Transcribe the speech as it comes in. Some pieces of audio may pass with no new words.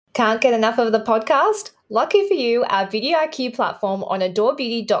Can't get enough of the podcast? Lucky for you, our Video IQ platform on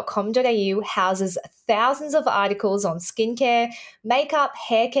adorebeauty.com.au houses thousands of articles on skincare, makeup,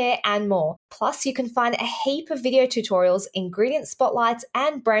 hair care, and more. Plus, you can find a heap of video tutorials, ingredient spotlights,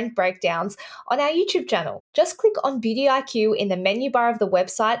 and brand breakdowns on our YouTube channel. Just click on Beauty IQ in the menu bar of the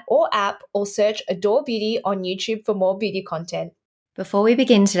website or app, or search Adore Beauty on YouTube for more beauty content. Before we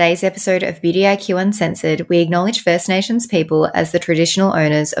begin today's episode of Beauty IQ Uncensored, we acknowledge First Nations people as the traditional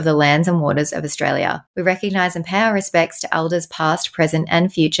owners of the lands and waters of Australia. We recognise and pay our respects to elders past, present and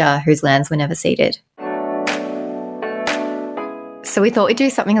future whose lands were never ceded. So we thought we'd do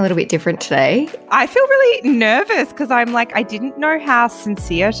something a little bit different today. I feel really nervous because I'm like, I didn't know how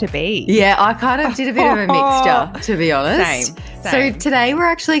sincere to be. Yeah, I kind of did a bit of a mixture, to be honest. Same. So today we're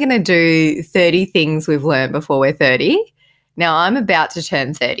actually going to do 30 things we've learned before we're 30. Now, I'm about to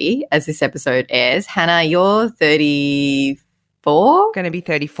turn 30 as this episode airs. Hannah, you're 34? Going to be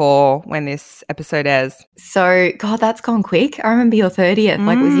 34 when this episode airs. So, God, that's gone quick. I remember your 30th,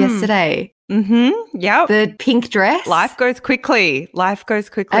 like it was yesterday. Mm-hmm. Yep. The pink dress. Life goes quickly.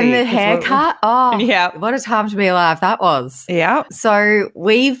 And the haircut. yeah. What a time to be alive that was. Yeah. So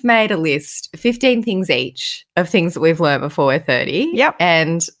we've made a list, 15 things each of things that we've learned before we're 30. Yep.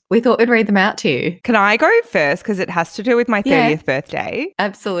 And we thought we'd read them out to you. Can I go first? Because it has to do with my 30th birthday.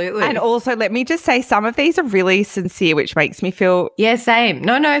 Absolutely. And also, let me just say, some of these are really sincere, which makes me feel Yeah, same.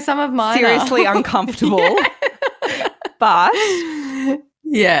 No, some of mine seriously are. uncomfortable. But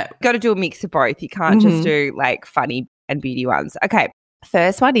yeah, got to do a mix of both. You can't just do like funny and beauty ones. Okay.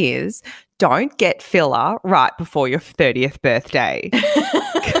 First one is don't get filler right before your 30th birthday.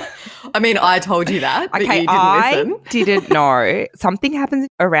 I mean, I told you that, but okay, you didn't listen. Didn't know. Something happens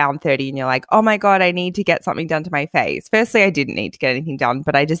around 30 and you're like, oh my God, I need to get something done to my face. Firstly, I didn't need to get anything done,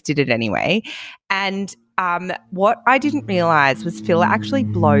 but I just did it anyway. And what I didn't realize was filler actually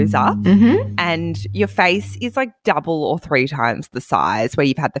blows up and your face is like double or 3 times the size where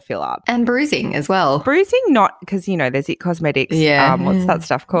you've had the filler. And bruising as well. Bruising, not because, you know, there's It Cosmetics. Yeah. What's that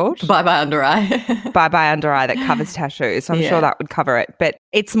stuff called? Bye Bye Under Eye. Bye Bye Under Eye that covers tattoos. So I'm sure that would cover it. But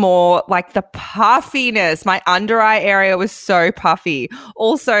it's more like the puffiness. My under eye area was so puffy.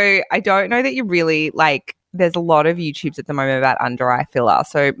 Also, I don't know that you really like, there's a lot of YouTubes at the moment about under eye filler.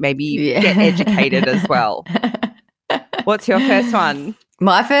 So maybe get educated as well. What's your first one?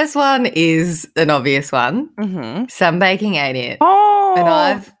 My first one is an obvious one. Sunbaking ain't it. Oh.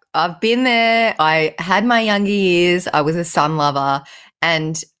 And I've been there. I had my younger years. I was a sun lover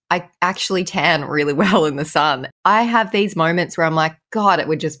and I actually tan really well in the sun. I have these moments where I'm like, God, it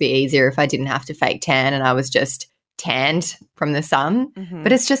would just be easier if I didn't have to fake tan and I was just tanned from the sun.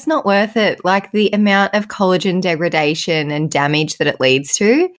 But it's just not worth it. Like the amount of collagen degradation and damage that it leads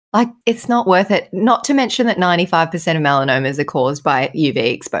to, like it's not worth it. Not to mention that 95% of melanomas are caused by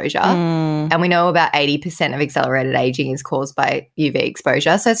UV exposure. And we know about 80% of accelerated aging is caused by UV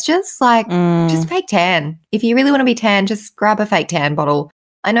exposure. So it's just like, just fake tan. If you really want to be tan, just grab a fake tan bottle.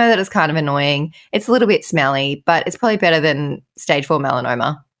 I know that it's kind of annoying. It's a little bit smelly, but it's probably better than stage 4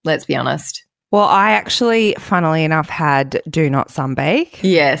 melanoma. Let's be honest. Well, I actually, funnily enough, had do not sunbake.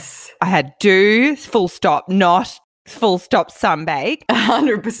 Yes. I had do, full stop, not full stop sunbake.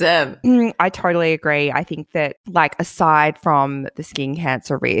 100%. I totally agree. I think that, like, aside from the skin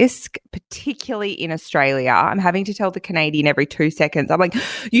cancer risk, particularly in Australia, I'm having to tell the Canadian every 2 seconds, I'm like,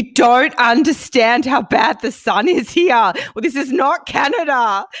 you don't understand how bad the sun is here. Well, this is not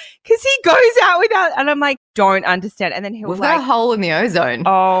Canada. Because he goes out without, and I'm like, don't understand. And then he'll We've got a hole in the ozone.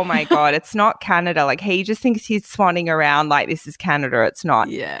 Oh my God, it's not Canada. Like he just thinks he's swanning around like this is Canada. It's not.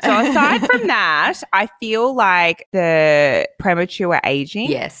 Yeah. So aside from that, I feel like the premature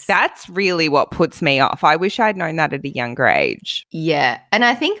aging, that's really what puts me off. I wish I'd known that at a younger age. Yeah. And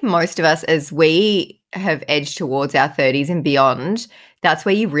I think most of us, as we have edged towards our 30s and beyond, that's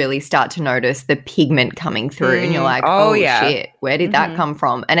where you really start to notice the pigment coming through and you're like, oh shit, where did that come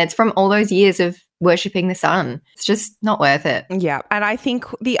from? And it's from all those years of worshipping the sun. It's just not worth it. Yeah. And I think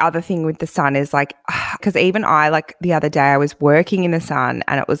the other thing with the sun is like, because even I, like the other day I was working in the sun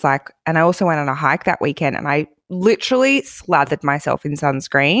and it was like, and I also went on a hike that weekend and I literally slathered myself in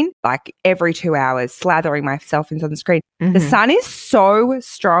sunscreen, like every 2 hours, slathering myself in sunscreen. The sun is so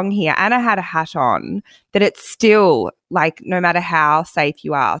strong here and I had a hat on that it's still like, no matter how safe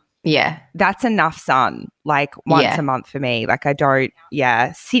you are, that's enough sun, like once a month for me. Like I don't,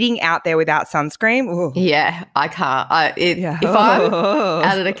 sitting out there without sunscreen. Ooh. Yeah, I can't. If I'm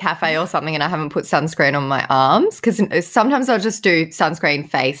out at a cafe or something and I haven't put sunscreen on my arms, because sometimes I'll just do sunscreen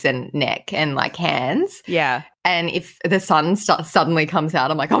face and neck and like hands. Yeah. And if the sun suddenly comes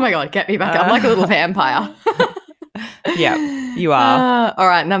out, I'm like, oh my God, get me back. I'm like a little vampire. Yeah, you are. All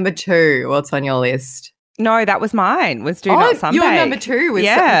right, number 2. What's on your list? No, that was mine. Was do not sunbake. Your number 2 was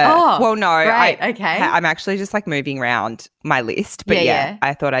well, no, great. Okay, I'm actually just like moving around my list, but Yeah.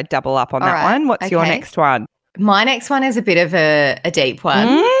 I thought I'd double up on All that right, one. What's your okay. next one? My next one is a bit of a deep one.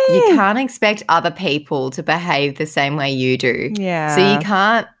 You can't expect other people to behave the same way you do. Yeah. So you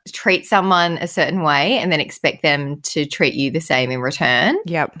can't treat someone a certain way and then expect them to treat you the same in return.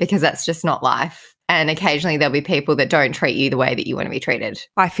 Yep. Because that's just not life. And occasionally there'll be people that don't treat you the way that you want to be treated.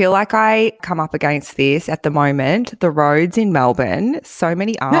 I feel like I come up against this at the moment. The roads in Melbourne, so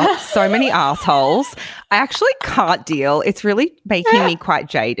many assholes. I actually can't deal. It's really making me quite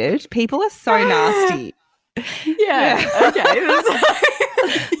jaded. People are so nasty. Yeah. Okay.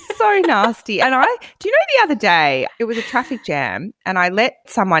 So nasty. And do you know the other day, it was a traffic jam and I let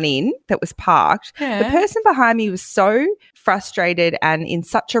someone in that was parked. Yeah. The person behind me was so frustrated and in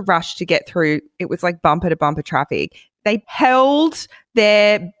such a rush to get through. It was like bumper to bumper traffic. They held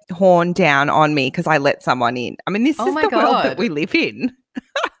their horn down on me because I let someone in. I mean, this is the world that we live in.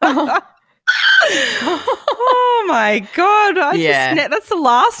 Oh my God. That's the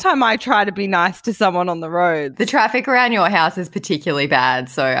last time I try to be nice to someone on the road. The traffic around your house is particularly bad,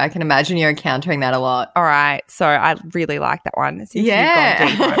 so I can imagine you're encountering that a lot. All right. So I really like that one. Since you've gone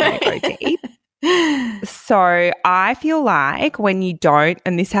deep, I'm going to go deep. So I feel like when you don't,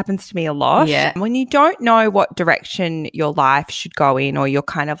 and this happens to me a lot, when you don't know what direction your life should go in or you're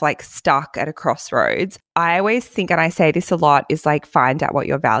kind of like stuck at a crossroads, I always think, and I say this a lot, is like find out what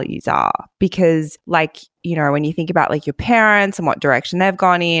your values are. Because like, you know, when you think about like your parents and what direction they've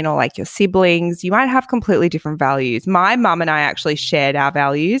gone in or like your siblings, you might have completely different values. My mum and I actually shared our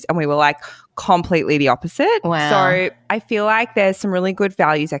values and we were like completely the opposite. Wow. So I feel like there's some really good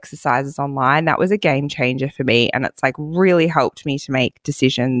values exercises online. That was a game changer for me and it's like really helped me to make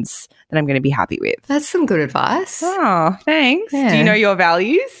decisions that I'm going to be happy with. That's some good advice. Oh, thanks. Yeah. Do you know your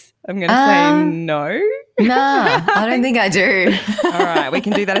values? I'm going to say no. Nah, I don't think I do. All right, we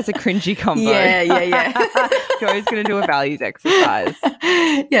can do that as a cringy combo. Yeah. Joe's going to do a values exercise.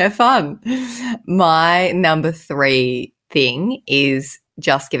 Yeah, fun. My number 3 thing is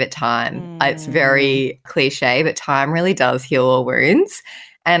just give it time. It's very cliche, but time really does heal all wounds.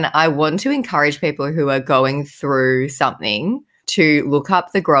 And I want to encourage people who are going through something to look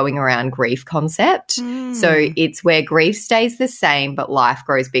up the growing around grief concept. So it's where grief stays the same, but life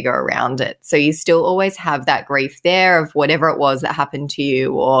grows bigger around it. So you still always have that grief there of whatever it was that happened to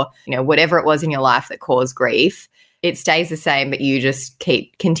you or, you know, whatever it was in your life that caused grief. It stays the same, but you just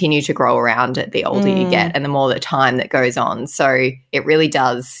continue to grow around it the older you get and the more the time that goes on. So it really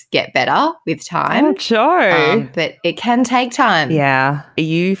does get better with time. Oh, sure. But it can take time. Yeah. Are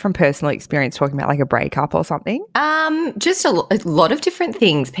you from personal experience talking about like a breakup or something? Just a lot of different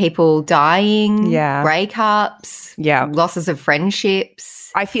things. People dying, breakups, losses of friendships.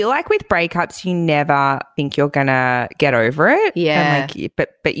 I feel like with breakups, you never think you're going to get over it. Yeah. And like,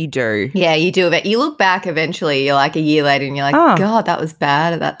 but you do. Yeah, you do. But you look back eventually, you're like a year later and you're like, God, that was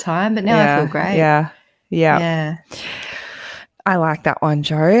bad at that time. But now I feel great. Yeah. I like that one,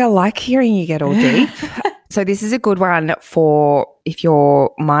 Joe. I like hearing you get all deep. So this is a good one for if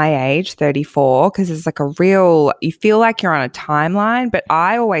you're my age, 34, because it's like you feel like you're on a timeline. But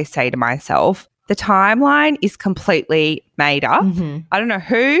I always say to myself, the timeline is completely made up. I don't know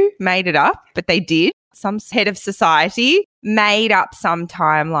who made it up, but they did. Some head of society made up some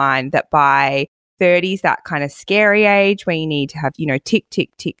timeline that by 30s, that kind of scary age where you need to have, you know, tick,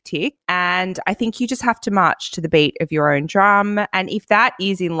 tick, tick, tick. And I think you just have to march to the beat of your own drum. And if that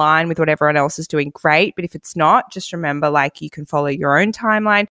is in line with what everyone else is doing, great. But if it's not, just remember, like, you can follow your own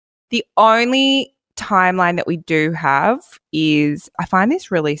timeline. The only timeline that we do have is, I find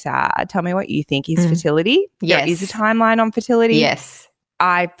this really sad. Tell me what you think, is fertility. Yes. There is a timeline on fertility. Yes.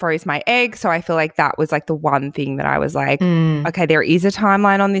 I froze my egg, so I feel like that was like the one thing that I was like, okay, there is a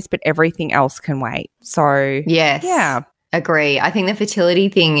timeline on this, but everything else can wait. So yes. Yeah. Agree. I think the fertility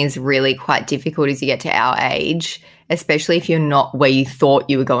thing is really quite difficult as you get to our age, especially if you're not where you thought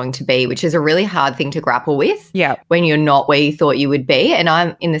you were going to be, which is a really hard thing to grapple with. Yeah. When you're not where you thought you would be. And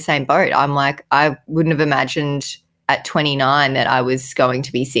I'm in the same boat. I'm like, I wouldn't have imagined at 29 that I was going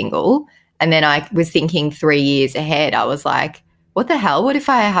to be single. And then I was thinking 3 years ahead. I was like, what the hell? What if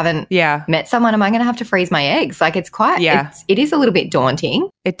I haven't met someone? Am I going to have to freeze my eggs? Like, it's quite, it is a little bit daunting.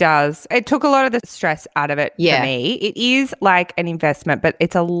 It does. It took a lot of the stress out of it for me. It is like an investment, but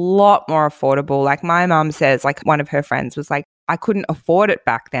it's a lot more affordable. Like my mum says, like one of her friends was like, I couldn't afford it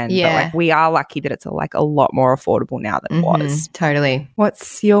back then. Yeah. But like we are lucky that it's like a lot more affordable now than it was. Totally.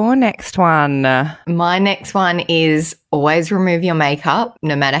 What's your next one? My next one is always remove your makeup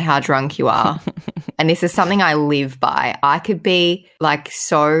no matter how drunk you are. and this is something I live by. I could be like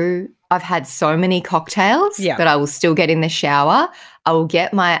I've had so many cocktails, but I will still get in the shower. I will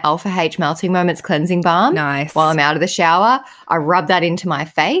get my Alpha H Melting Moments cleansing balm while I'm out of the shower. I rub that into my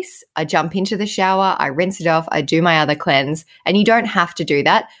face. I jump into the shower. I rinse it off. I do my other cleanse. And you don't have to do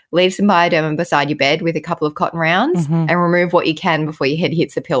that. Leave some Bioderma beside your bed with a couple of cotton rounds and remove what you can before your head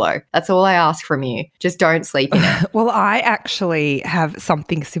hits the pillow. That's all I ask from you. Just don't sleep in it. Well, I actually have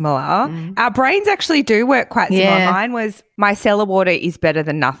something similar. Our brains actually do work quite similar. Mine was micellar water is better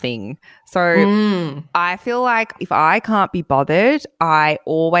than nothing. So I feel like if I can't be bothered, I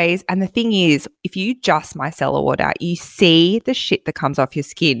always, and the thing is, if you just micellar water, you see the shit that comes off your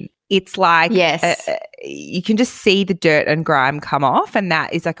skin. It's like you can just see the dirt and grime come off, and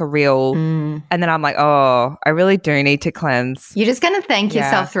that is like a real and then I'm like, oh, I really do need to cleanse. You're just going to thank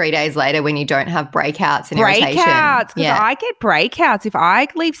yourself 3 days later when you don't have breakouts and irritation. Breakouts, because I get breakouts. If I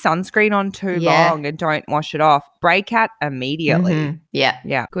leave sunscreen on too long and don't wash it off, breakout immediately.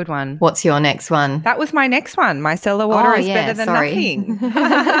 Yeah, good one. What's your next one? That was my next one. Micellar water is better than nothing.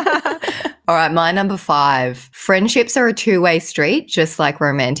 All right, my number 5. Friendships are a two-way street, just like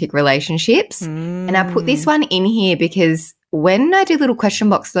romantic relationships. And I put this one in here because when I do little question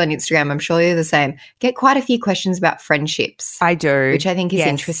boxes on Instagram, I'm sure you're the same, get quite a few questions about friendships. I do. Which I think is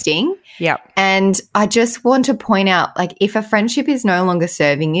interesting. Yep. And I just want to point out, like, if a friendship is no longer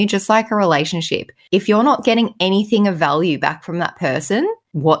serving you, just like a relationship, if you're not getting anything of value back from that person,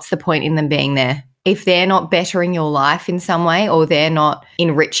 what's the point in them being there? If they're not bettering your life in some way or they're not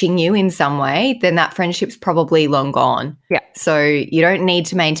enriching you in some way, then that friendship's probably long gone. Yeah. So you don't need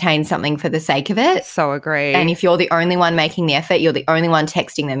to maintain something for the sake of it. So agree. And if you're the only one making the effort, you're the only one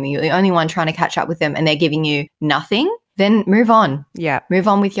texting them, you're the only one trying to catch up with them and they're giving you nothing, then move on. Yeah. Move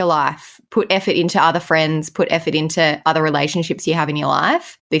on with your life. Put effort into other friends, put effort into other relationships you have in your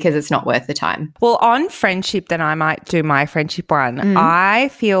life because it's not worth the time. Well, on friendship, then I might do my friendship one. I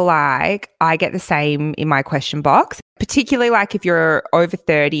feel like I get the same in my question box, particularly like if you're over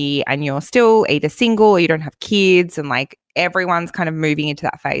 30 and you're still either single or you don't have kids and like everyone's kind of moving into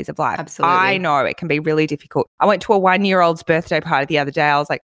that phase of life. Absolutely. I know it can be really difficult. I went to a 1-year-old's birthday party the other day. I was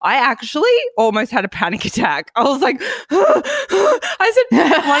like, I actually almost had a panic attack. I was like, I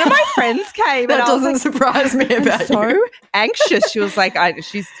said, one of my friends came. That and doesn't surprise me about so you. Anxious. She was like,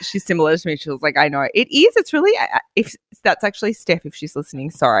 she's similar to me. She was like, I know it is. It's really, if that's actually Steph, if she's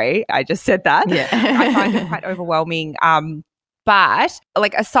listening, sorry, I just said that. Yeah. I find it quite overwhelming. But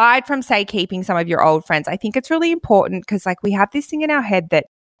like aside from say keeping some of your old friends, I think it's really important because like we have this thing in our head that,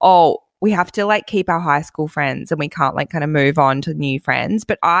 we have to like keep our high school friends and we can't like kind of move on to new friends.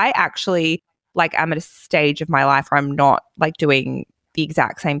 But I actually like I'm at a stage of my life where I'm not like doing the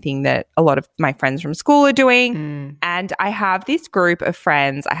exact same thing that a lot of my friends from school are doing. And I have this group of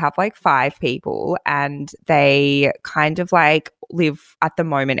friends. I have like 5 people and they kind of like live at the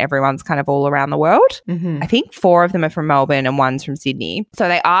moment. Everyone's kind of all around the world. I think 4 of them are from Melbourne and 1's from Sydney. So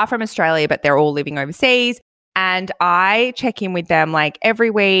they are from Australia, but they're all living overseas. And I check in with them like every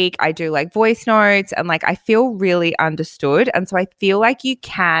week. I do like voice notes and like I feel really understood. And so I feel like you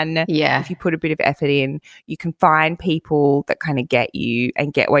can, if you put a bit of effort in, you can find people that kind of get you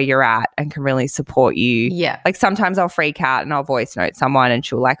and get where you're at and can really support you. Yeah. Like sometimes I'll freak out and I'll voice note someone and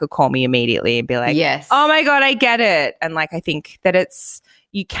she'll like call me immediately and be like, yes, oh my God, I get it. And like I think that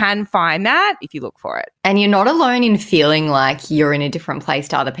you can find that if you look for it. And you're not alone in feeling like you're in a different place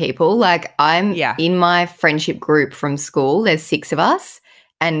to other people. Like I'm in my friendship group from school, there's 6 of us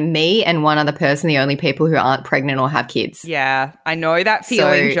and me and one other person, the only people who aren't pregnant or have kids. Yeah, I know that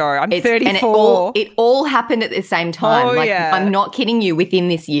feeling, Jo. I'm 34. And it all happened at the same time. I'm not kidding you, within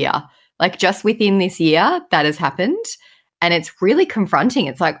this year. Like just within this year that has happened. And it's really confronting.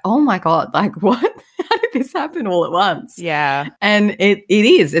 It's like, oh my God, like what? How did this happen all at once? Yeah. And it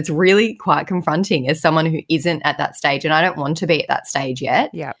is. It's really quite confronting as someone who isn't at that stage. And I don't want to be at that stage yet.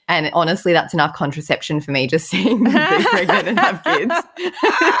 Yeah. And honestly, that's enough contraception for me, just seeing them be pregnant and have kids.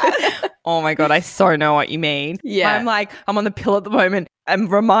 Oh my God, I so know what you mean. Yeah. I'm like, I'm on the pill at the moment and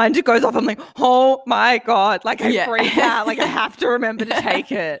reminder goes off. I'm like, oh my God. Like I freak out. Like I have to remember to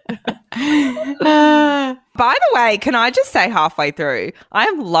take it. By the way, can I just say halfway through, I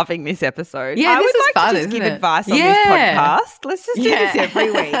am loving this episode. Yeah, I this would is like fun, to just give isn't it? advice on this podcast. Let's just do this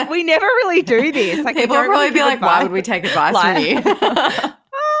every week. We never really do this. Like people will probably be like, why would we take advice from you?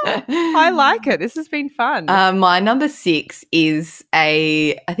 I like it. This has been fun. My number 6 is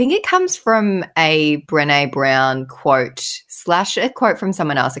I think it comes from a Brené Brown quote / a quote from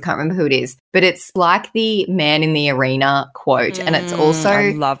someone else. I can't remember who it is, but it's like the man in the arena quote. And it's also,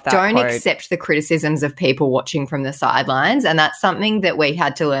 I love that don't quote. accept the criticisms of people watching from the sidelines. And that's something that we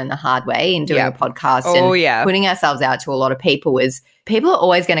had to learn the hard way in doing a podcast and putting ourselves out to a lot of people is people are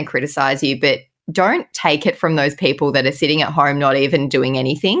always going to criticize you, but don't take it from those people that are sitting at home not even doing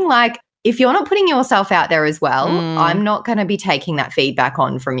anything. Like, if you're not putting yourself out there as well, I'm not going to be taking that feedback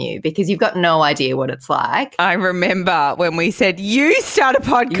on from you because you've got no idea what it's like. I remember when we said, you start a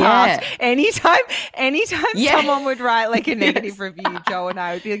podcast. Yeah. Anytime someone would write like a negative review, Joe and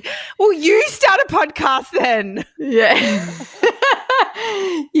I would be like, well, you start a podcast then. Yeah.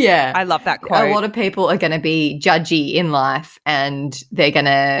 Yeah. I love that quote. A lot of people are going to be judgy in life and they're going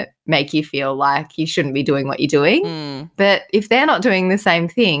to make you feel like you shouldn't be doing what you're doing. But if they're not doing the same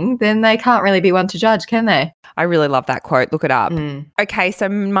thing, then they can't really be one to judge, can they? I really love that quote. Look it up. Okay, so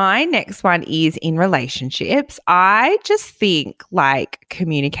my next one is in relationships. I just think like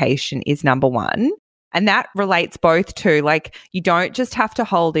communication is number one. And that relates both to like you don't just have to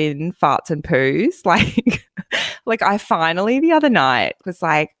hold in farts and poos. Like I finally the other night was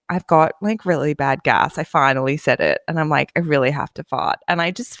like, I've got like really bad gas. I finally said it. And I'm like, I really have to fart. And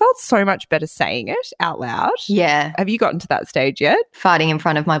I just felt so much better saying it out loud. Yeah. Have you gotten to that stage yet? Farting in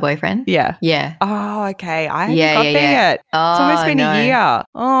front of my boyfriend? Yeah. Yeah. Oh, okay. I haven't got there yet. It's almost been a year.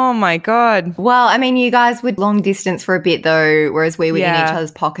 Oh my God. Well, I mean, you guys would long distance for a bit though, whereas we were in each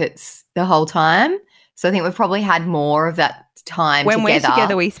other's pockets the whole time. So I think we've probably had more of that time when together. We're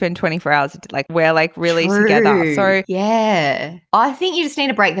together, we spend 24 hours, like we're like really together. So yeah. I think you just need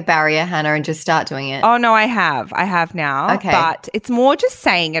to break the barrier, Hannah, and just start doing it. Oh no, I have now. Okay. But it's more just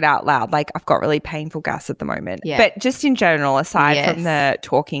saying it out loud. Like I've got really painful gas at the moment. Yeah. But just in general, aside from the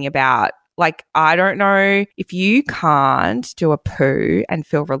talking about, like, I don't know if you can't do a poo and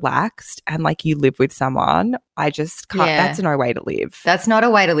feel relaxed and like you live with someone, I just can't. Yeah. That's no way to live. That's not a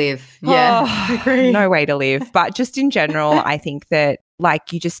way to live. Yeah. No way to live. But just in general, I think that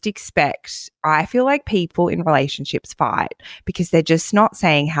like you just expect, I feel like people in relationships fight because they're just not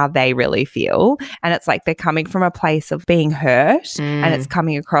saying how they really feel. And it's like they're coming from a place of being hurt and it's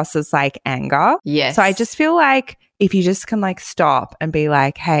coming across as like anger. Yes. So I just feel like if you just can like stop and be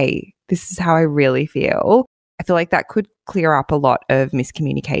like, hey, this is how I really feel, I feel like that could clear up a lot of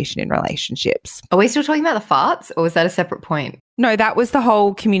miscommunication in relationships. Are we still talking about the farts or was that a separate point? No, that was the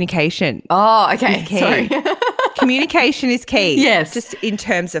whole communication. Oh, okay. Sorry. Communication is key. Yes. Just in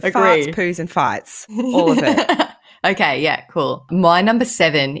terms of farts, poos and fights. All of it. Okay, yeah, cool. My number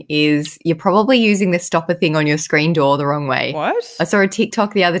 7 is you're probably using the stopper thing on your screen door the wrong way. What? I saw a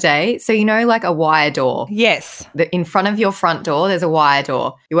TikTok the other day. So you know like a wire door? Yes. In front of your front door, there's a wire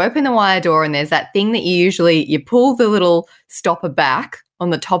door. You open the wire door and there's that thing that you pull the little stopper back on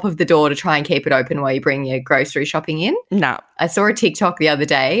the top of the door to try and keep it open while you bring your grocery shopping in. No. I saw a TikTok the other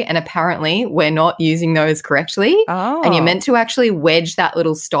day and apparently we're not using those correctly. Oh. And you're meant to actually wedge that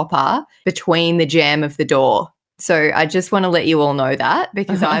little stopper between the jamb of the door. So I just want to let you all know that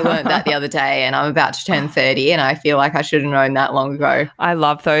because I learned that the other day and I'm about to turn 30 and I feel like I should have known that long ago. I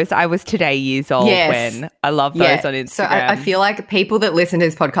love those. I was today years old when I love those on Instagram. So I feel like people that listen to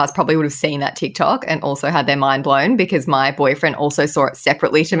this podcast probably would have seen that TikTok and also had their mind blown because my boyfriend also saw it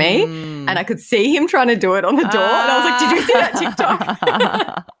separately to me and I could see him trying to do it on the door and I was like, did you see that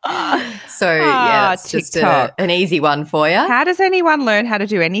TikTok? So yeah, that's just an easy one for you. How does anyone learn how to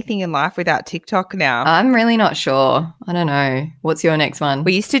do anything in life without TikTok now? I'm really not sure. I don't know. What's your next one?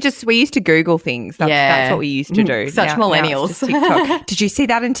 We used to Google things. That's what we used to do. Such millennials. Now it's just TikTok. Did you see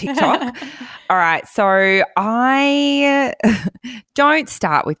that in TikTok? All right. So I don't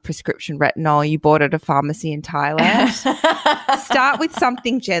start with prescription retinol you bought at a pharmacy in Thailand. Start with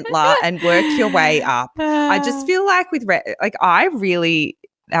something gentler and work your way up. I just feel like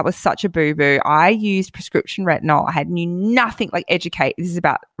that was such a boo-boo. I used prescription retinol. I knew nothing, this is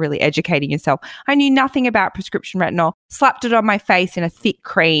about really educating yourself. I knew nothing about prescription retinol. Slapped it on my face in a thick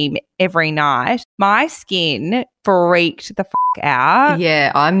cream every night. My skin freaked the out.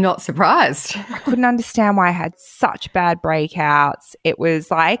 Yeah, I'm not surprised. I couldn't understand why I had such bad breakouts. It was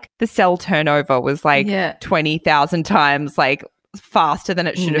like the cell turnover was 20,000 times faster than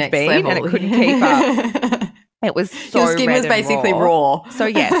it should have been level. And it couldn't keep up. It was so your skin was basically raw. So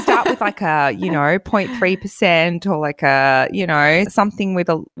yeah, start with 0.3% or something with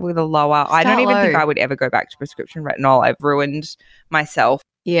a lower. I don't even think I would ever go back to prescription retinol. I've ruined myself.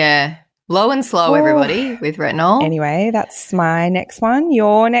 Yeah. Low and slow, everybody, with retinol. Anyway, that's my next one.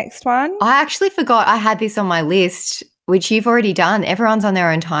 Your next one? I actually forgot I had this on my list, which you've already done. Everyone's on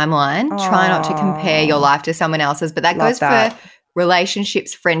their own timeline. Try not to compare your life to someone else's, but that Love goes that. for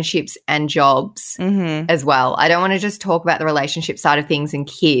relationships, friendships, and jobs as well. I don't want to just talk about the relationship side of things and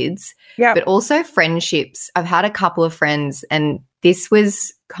kids, Yep. but also friendships. I've had a couple of friends, and this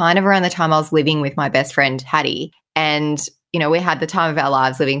was kind of around the time I was living with my best friend, Hattie. And, you know, we had the time of our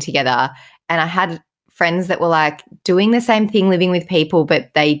lives living together. And I had friends that were like doing the same thing, living with people,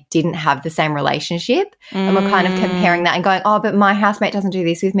 but they didn't have the same relationship. And we're kind of comparing that and going, oh, but my housemate doesn't do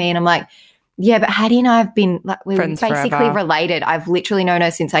this with me. And I'm like, yeah, but Hattie and I have been like, we're Friends basically forever. related. I've literally known her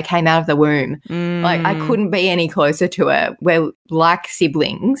since I came out of the womb. Like, I couldn't be any closer to her. We're like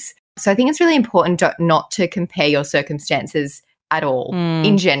siblings. So I think it's really important not to compare your circumstances at all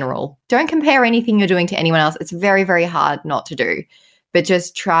in general. Don't compare anything you're doing to anyone else. It's very, very hard not to do, but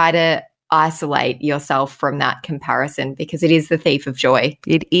just try to isolate yourself from that comparison because it is the thief of joy.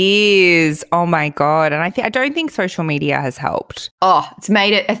 It is. Oh my God. And I don't think social media has helped Oh, it's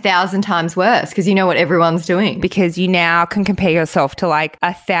made it 1,000 times worse because you know what everyone's doing. because you now can compare yourself to like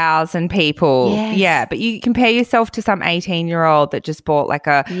 1,000 people. Yes. Yeah. But you compare yourself to some 18-year-old that just bought like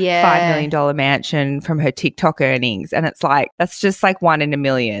a $5 million mansion from her TikTok earnings. And it's like, that's just like 1 in a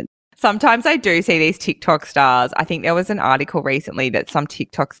million. Sometimes I do see these TikTok stars. I think there was an article recently that some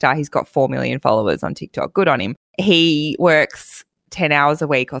TikTok star, he's got 4 million followers on TikTok. Good on him. He works 10 hours a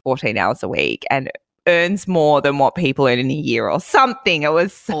week or 14 hours a week and earns more than what people earn in a year or something. It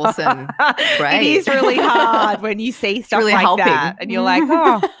was Awesome. Great. It is really hard when you see stuff really like helping. that and you're like,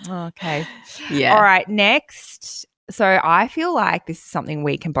 oh, okay. Yeah. All right, next. So I feel like this is something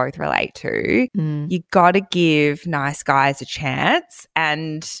we can both relate to. You got to give nice guys a chance.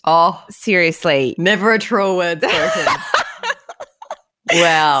 And Oh, seriously, never a truer word spoken.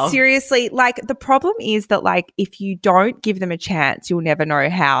 Wow. seriously, like the problem is that like if you don't give them a chance, you'll never know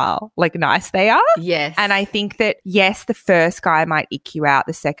how like nice they are. Yes. And I think that, yes, the first guy might ick you out,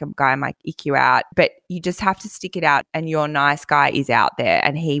 the second guy might ick you out, but you just have to stick it out and your nice guy is out there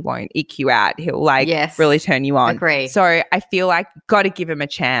and he won't ick you out. He'll like Yes. really turn you on. Agree. So I feel like got to give him a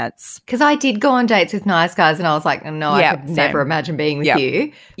chance. Because I did go on dates with nice guys and I was like, no, Yeah, I could same. never imagine being with Yep.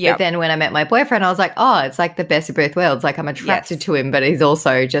 you. Yep. But then when I met my boyfriend, I was like, oh, it's like the best of both worlds. Like I'm attracted Yes. to him, but he's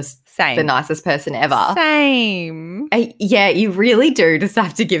also just Same. the nicest person ever. Same. Yeah, you really do just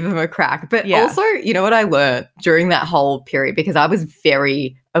have to give them a crack. But Yeah. also, you know what I learned during that whole period, because I was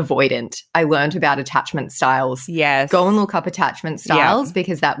very avoidant. I learned about attachment styles. Yes. Go and look up attachment styles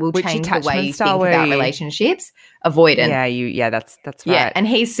because that will Which change the way attachment you style think were about you? relationships. Avoidant. Yeah, that's right. Yeah, and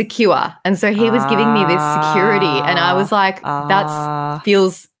he's secure. And so he was giving me this security and I was like, that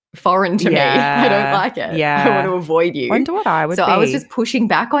feels foreign to me. I don't Yeah, like it. yeah. I want to avoid you. Wonder what I would So be. I was just pushing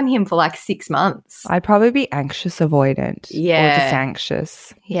back on him for like 6 months. I'd probably be anxious avoidant. Or Yeah. just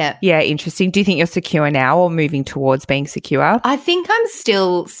anxious. Yeah. Yeah, interesting. Do you think you're secure now or moving towards being secure? I think I'm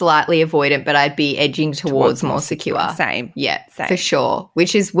still slightly avoidant, but I'd be edging towards more secure. Same. Yeah, Same. for sure.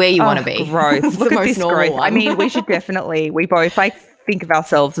 Which is where you want to be. Growth. It's Look the at most this normal growth. one. I mean, we should definitely, we both like think of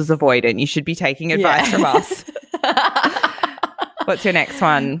ourselves as avoidant. You should be taking advice from us. What's your next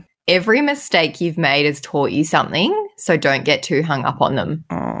one? Every mistake you've made has taught you something, so don't get too hung up on them.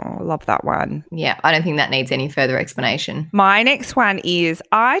 Oh, love that one. Yeah, I don't think that needs any further explanation. My next one is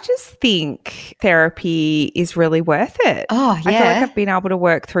I just think therapy is really worth it. Oh, I feel like yeah. I've been able to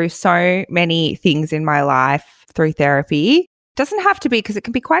work through so many things in my life through therapy. Doesn't have to be because it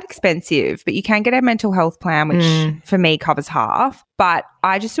can be quite expensive, but you can get a mental health plan, which for me covers half. But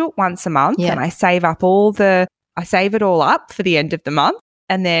I just do it once a month Yeah. and I save it all up for the end of the month.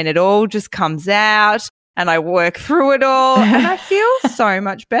 And then it all just comes out and I work through it all and I feel so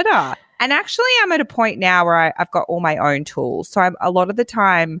much better. And actually, I'm at a point now where I've got all my own tools. So a lot of the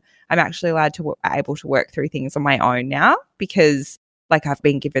time, I'm actually able to work through things on my own now because like I've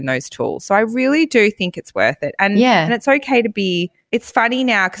been given those tools. So I really do think it's worth it. And Yeah. and it's okay to be, it's funny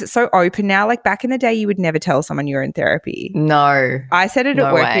now because it's so open now. Like back in the day, you would never tell someone you were in therapy. No. I said it at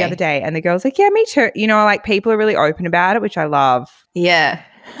No work way. the other day and the girl's like, yeah, me too. You know, like people are really open about it, which I love. Yeah.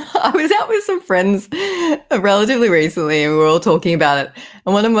 I was out with some friends relatively recently and we were all talking about it.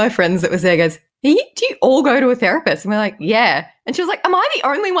 And one of my friends that was there goes, do you all go to a therapist? And we're like, yeah. And she was like, am I the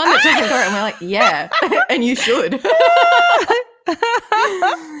only one that doesn't go? And we're like, yeah. And you should.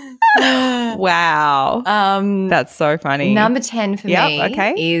 Wow. That's so funny. Number 10 for Yep, me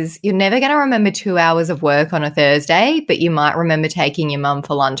okay. is you're never going to remember 2 hours of work on a Thursday, but you might remember taking your mum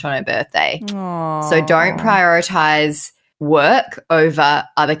for lunch on her birthday. So don't prioritize work over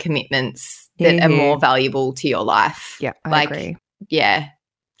other commitments that are Mhm. more valuable to your life. Yeah, I Like, agree. Yeah.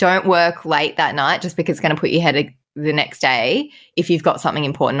 Don't work late that night just because it's going to put your head the next day if you've got something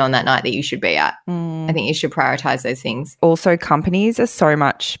important on that night that you should be at. Mm. I think you should prioritize those things. Also, companies are so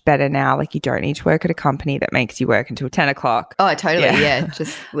much better now. Like, you don't need to work at a company that makes you work until 10 o'clock. Oh, totally. Yeah.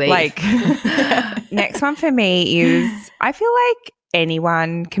 Just leave. Like, next one for me is, I feel like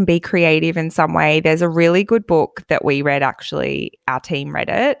anyone can be creative in some way. There's a really good book that we read, actually. Our team read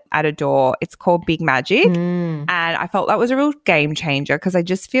it at Adore. It's called Big Magic. And I felt that was a real game changer because I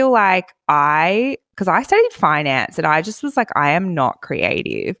just feel like because I studied finance and I just was like, I am not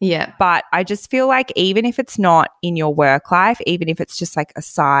creative. Yeah. But I just feel like even if it's not in your work life, even if it's just like a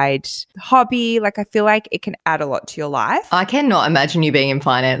side hobby, like I feel like it can add a lot to your life. I cannot imagine you being in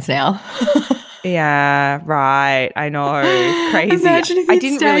finance now. Yeah, right. I know. Crazy. Imagine if I you'd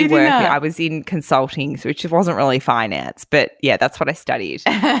didn't really stayed in work that. it. I was in consulting, which wasn't really finance, but yeah, that's what I studied.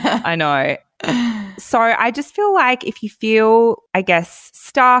 I know. So I just feel like if you feel, I guess,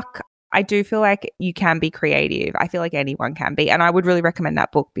 stuck, I do feel like you can be creative. I feel like anyone can be. And I would really recommend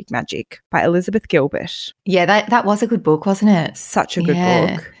that book, Big Magic, by Elizabeth Gilbert. Yeah, that was a good book, wasn't it? Such a good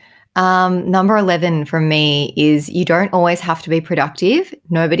Yeah. book. Number 11 from me is you don't always have to be productive.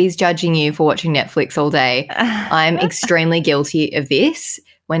 Nobody's judging you for watching Netflix all day. I'm extremely guilty of this.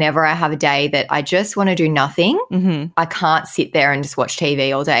 Whenever I have a day that I just want to do nothing, I can't sit there and just watch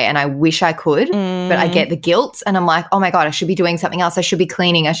TV all day. And I wish I could, but I get the guilt and I'm like, oh my God, I should be doing something else. I should be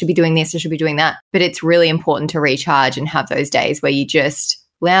cleaning. I should be doing this. I should be doing that. But it's really important to recharge and have those days where you just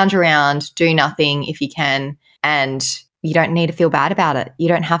lounge around, do nothing if you can, and you don't need to feel bad about it. You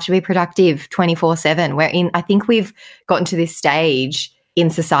don't have to be productive 24/7. I think we've gotten to this stage in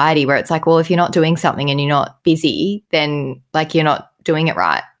society where it's like, well, if you're not doing something and you're not busy, then like you're not doing it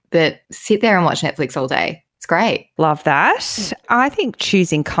right. But sit there and watch Netflix all day. It's great. Love that. I think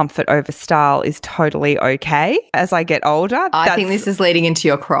choosing comfort over style is totally okay as I get older. I think this is leading into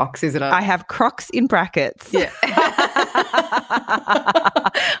your Crocs, isn't it? I have Crocs in brackets. Yeah.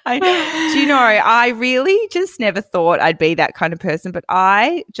 Do you know, I really just never thought I'd be that kind of person, but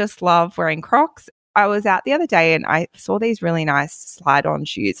I just love wearing Crocs. I was out the other day and I saw these really nice slide-on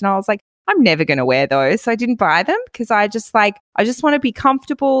shoes and I was like, I'm never going to wear those. So I didn't buy them because I just want to be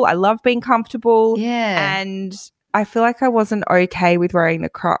comfortable. I love being comfortable. Yeah. And I feel like I wasn't okay with wearing the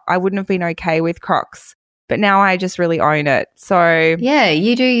Crocs. I wouldn't have been okay with Crocs, but now I just really own it. So yeah,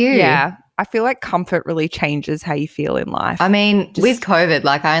 you do you. Yeah. I feel like comfort really changes how you feel in life. I mean, with COVID,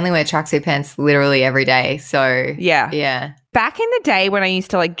 like I only wear tracksuit pants literally every day. So yeah. Back in the day when I used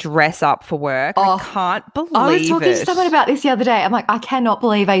to like dress up for work, I can't believe I was talking it. to someone about this the other day. I'm like, I cannot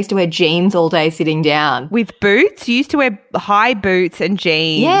believe I used to wear jeans all day sitting down. With boots? You used to wear high boots and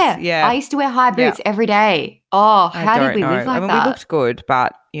jeans. Yeah. I used to wear high boots every day. Oh, how did we live like that? We looked good,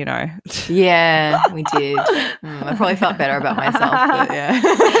 but you know. Yeah, we did. I probably felt better about myself, but yeah.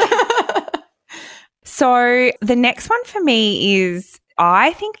 So the next one for me is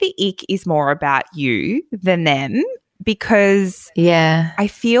I think the ick is more about you than them because I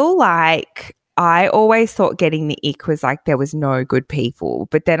feel like I always thought getting the ick was like there was no good people.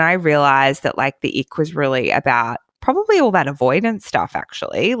 But then I realized that like the ick was really about probably all that avoidance stuff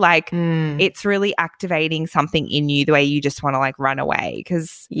actually. Like it's really activating something in you the way you just want to like run away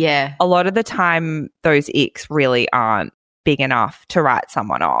because a lot of the time those icks really aren't big enough to write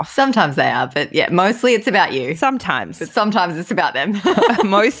someone off. Sometimes they are, but yeah, mostly it's about you. Sometimes. But sometimes it's about them.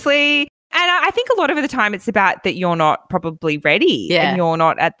 Mostly. And I think a lot of the time it's about that you're not probably ready and you're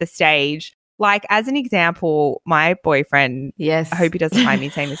not at the stage. Like as an example, my boyfriend, I hope he doesn't mind me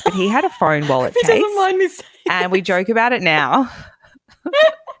saying this, but he had a phone wallet case. He doesn't mind me saying and we joke about it now.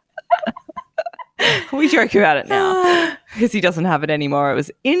 We joke about it now because he doesn't have it anymore. It was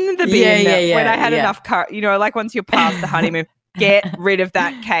in the bin when I had enough like once you're past the honeymoon, get rid of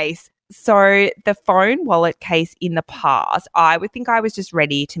that case. So the phone wallet case in the past, I would think I was just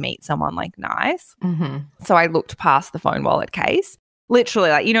ready to meet someone like nice. So I looked past the phone wallet case. Literally,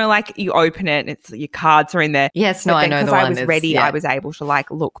 like, you know, like you open it and it's your cards are in there. Yes, no, I know the one. Because I was ready, I was able to like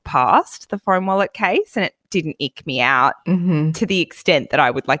look past the phone wallet case and it didn't ick me out to the extent that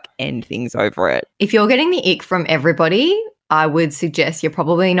I would like end things over it. If you're getting the ick from everybody, I would suggest you're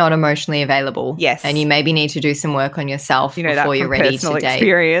probably not emotionally available. Yes. And you maybe need to do some work on yourself before you're ready to date.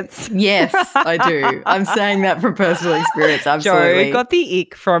 Experience. Yes, I do. I'm saying that from personal experience, absolutely. Joe got the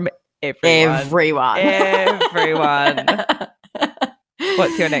ick from everyone. Everyone.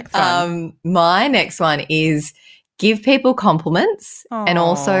 What's your next one? My next one is give people compliments and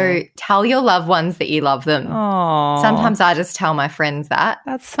also tell your loved ones that you love them. Aww. Sometimes I just tell my friends that.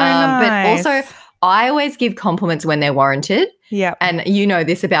 That's so nice. But also I always give compliments when they're warranted. Yeah. And you know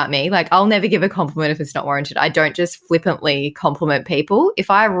this about me. Like, I'll never give a compliment if it's not warranted. I don't just flippantly compliment people.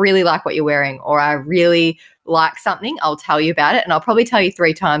 If I really like what you're wearing or I really like something, I'll tell you about it. And I'll probably tell you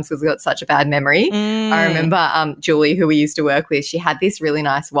 3 times because I've got such a bad memory. I remember Julie, who we used to work with, she had this really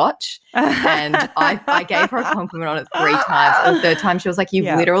nice watch. And I gave her a compliment on it 3 times. And the 3rd time she was like, you've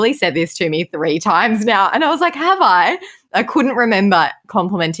literally said this to me 3 times now. And I was like, have I? I couldn't remember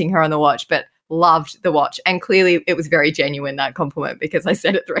complimenting her on the watch, but loved the watch. And clearly it was very genuine, that compliment, because I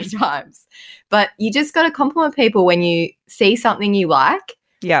said it 3 times. But you just got to compliment people when you see something you like.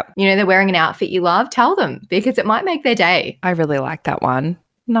 Yeah. You know, they're wearing an outfit you love, tell them, because it might make their day. I really like that one.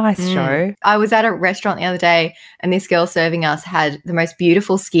 Nice show. I was at a restaurant the other day and this girl serving us had the most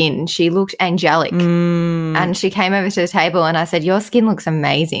beautiful skin. She looked angelic. And she came over to the table and I said, your skin looks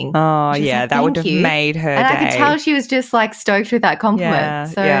amazing. Oh, She was yeah. like, That would "Thank have you." made her And day. I could tell she was just like stoked with that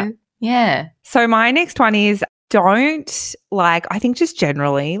compliment. Yeah. So my next one is don't I think just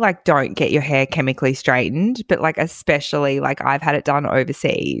generally, don't get your hair chemically straightened, but especially I've had it done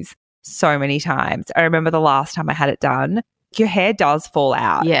overseas so many times. I remember the last time I had it done, your hair does fall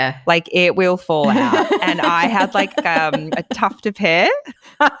out. Yeah. It will fall out. And I had a tuft of hair.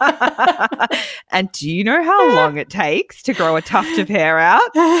 And do you know how long it takes to grow a tuft of hair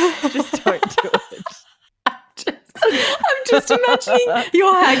out? Just don't do it. I'm just imagining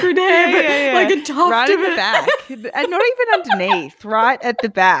your Hagrid hair, but a tuft right of at the it. back, and not even underneath, right at the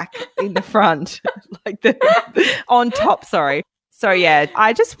back, in the front, on top. Sorry. So yeah,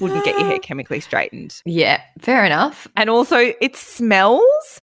 I just wouldn't get your hair chemically straightened. Yeah, fair enough. And also, it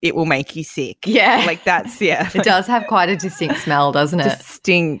smells. It will make you sick. Yeah, that's It does have quite a distinct smell, doesn't it?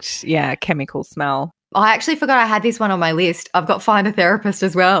 Distinct, chemical smell. I actually forgot I had this one on my list. I've got find a therapist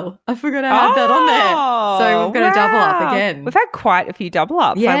as well. I forgot I had that on there. So we're going to double up again. We've had quite a few double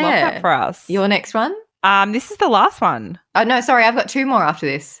ups. Yeah. I love that for us. Your next one? This is the last one. Oh, no, sorry. I've got 2 more after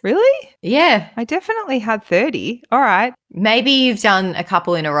this. Really? Yeah. I definitely had 30. All right. Maybe you've done a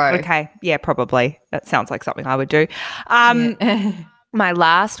couple in a row. Okay. Yeah, probably. That sounds like something I would do. My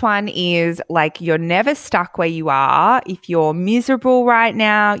last one is you're never stuck where you are. If you're miserable right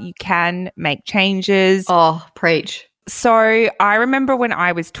now, you can make changes. Oh, preach. So I remember when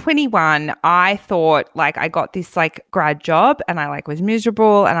I was 21, I thought I got this grad job and I was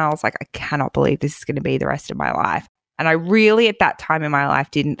miserable and I was like, I cannot believe this is going to be the rest of my life. And I really at that time in my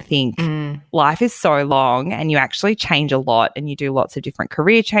life didn't think life is so long and you actually change a lot and you do lots of different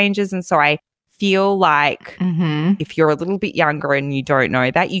career changes. And so I feel if you're a little bit younger and you don't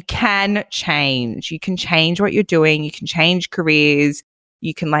know that, you can change. You can change what you're doing. You can change careers.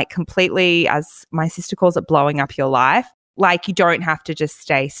 You can completely, as my sister calls it, blowing up your life. You don't have to just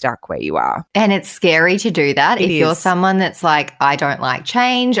stay stuck where you are. And it's scary to do that. It if you're is. someone that's I don't like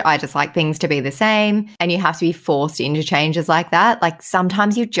change, I just like things to be the same, and you have to be forced into changes like that,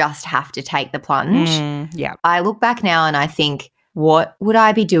 sometimes you just have to take the plunge. Yeah. I look back now and I think, what would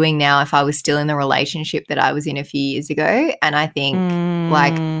I be doing now if I was still in the relationship that I was in a few years ago? And I think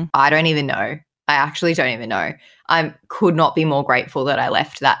I don't even know. I actually don't even know. I could not be more grateful that I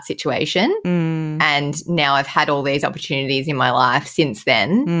left that situation. And now I've had all these opportunities in my life since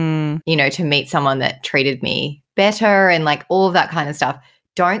then, to meet someone that treated me better and all of that kind of stuff.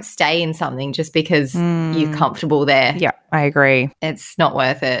 Don't stay in something just because you're comfortable there. Yeah, I agree. It's not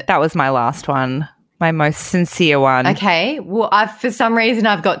worth it. That was my last one. My most sincere one. Okay. Well, for some reason,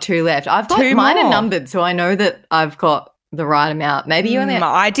 I've got 2 left. I've got 2 mine are more. numbered, so I know that I've got the right amount. Maybe you only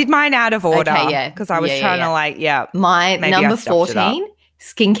I did mine out of order. Okay, yeah. Because I was Yeah, trying yeah. to My maybe I number stuffed it up. 14,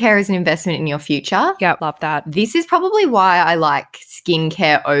 skincare is an investment in your future. Yeah, love that. This is probably why I like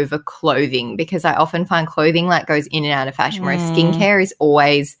skincare over clothing, because I often find clothing goes in and out of fashion, whereas skincare is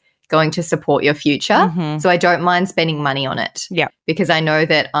always going to support your future. So I don't mind spending money on it. Yeah. Because I know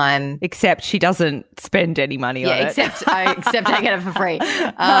that Except she doesn't spend any money on it. except I get it for free.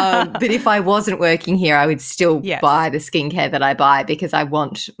 But if I wasn't working here, I would still buy the skincare that I buy because I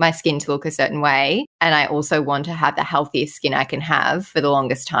want my skin to look a certain way. And I also want to have the healthiest skin I can have for the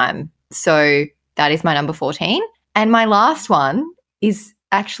longest time. So that is my number 14. And my last one is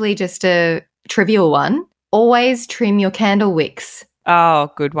actually just a trivial one. Always trim your candle wicks. Oh,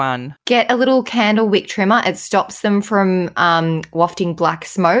 good one. Get a little candle wick trimmer. It stops them from wafting black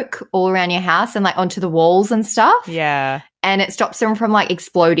smoke all around your house and onto the walls and stuff. Yeah. and it stops them from like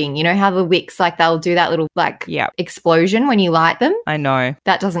exploding. You know how the wicks, like they'll do that little like Yep. explosion when you light them? I know.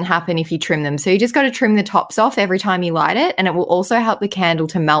 That doesn't happen if you trim them. So you just got to trim the tops off every time you light it, and it will also help the candle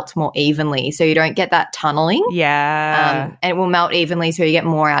to melt more evenly so you don't get that tunneling. Yeah. And it will melt evenly so you get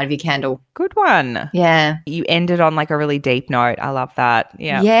more out of your candle. Good one. Yeah. You ended on like a really deep note. I love that.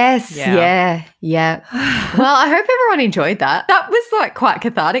 Yeah. Yes. Yeah. Yeah. Well, I hope everyone enjoyed that. That was like quite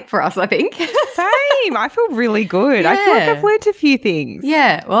cathartic for us, I think. Same. I feel really good. I feel like Yeah. I've learned a few things.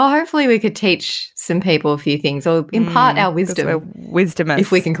 Yeah. Well, hopefully we could teach some people a few things or impart our 'Cause wisdom, we're wisdomous.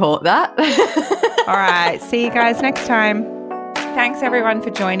 if we can call it that. All right. See you guys next time. Thanks everyone for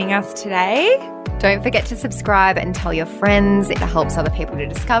joining us today. Don't forget to subscribe and tell your friends. It helps other people to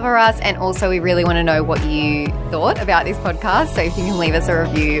discover us. And also, we really want to know what you thought about this podcast. So if you can leave us a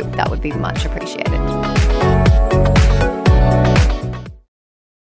review, that would be much appreciated.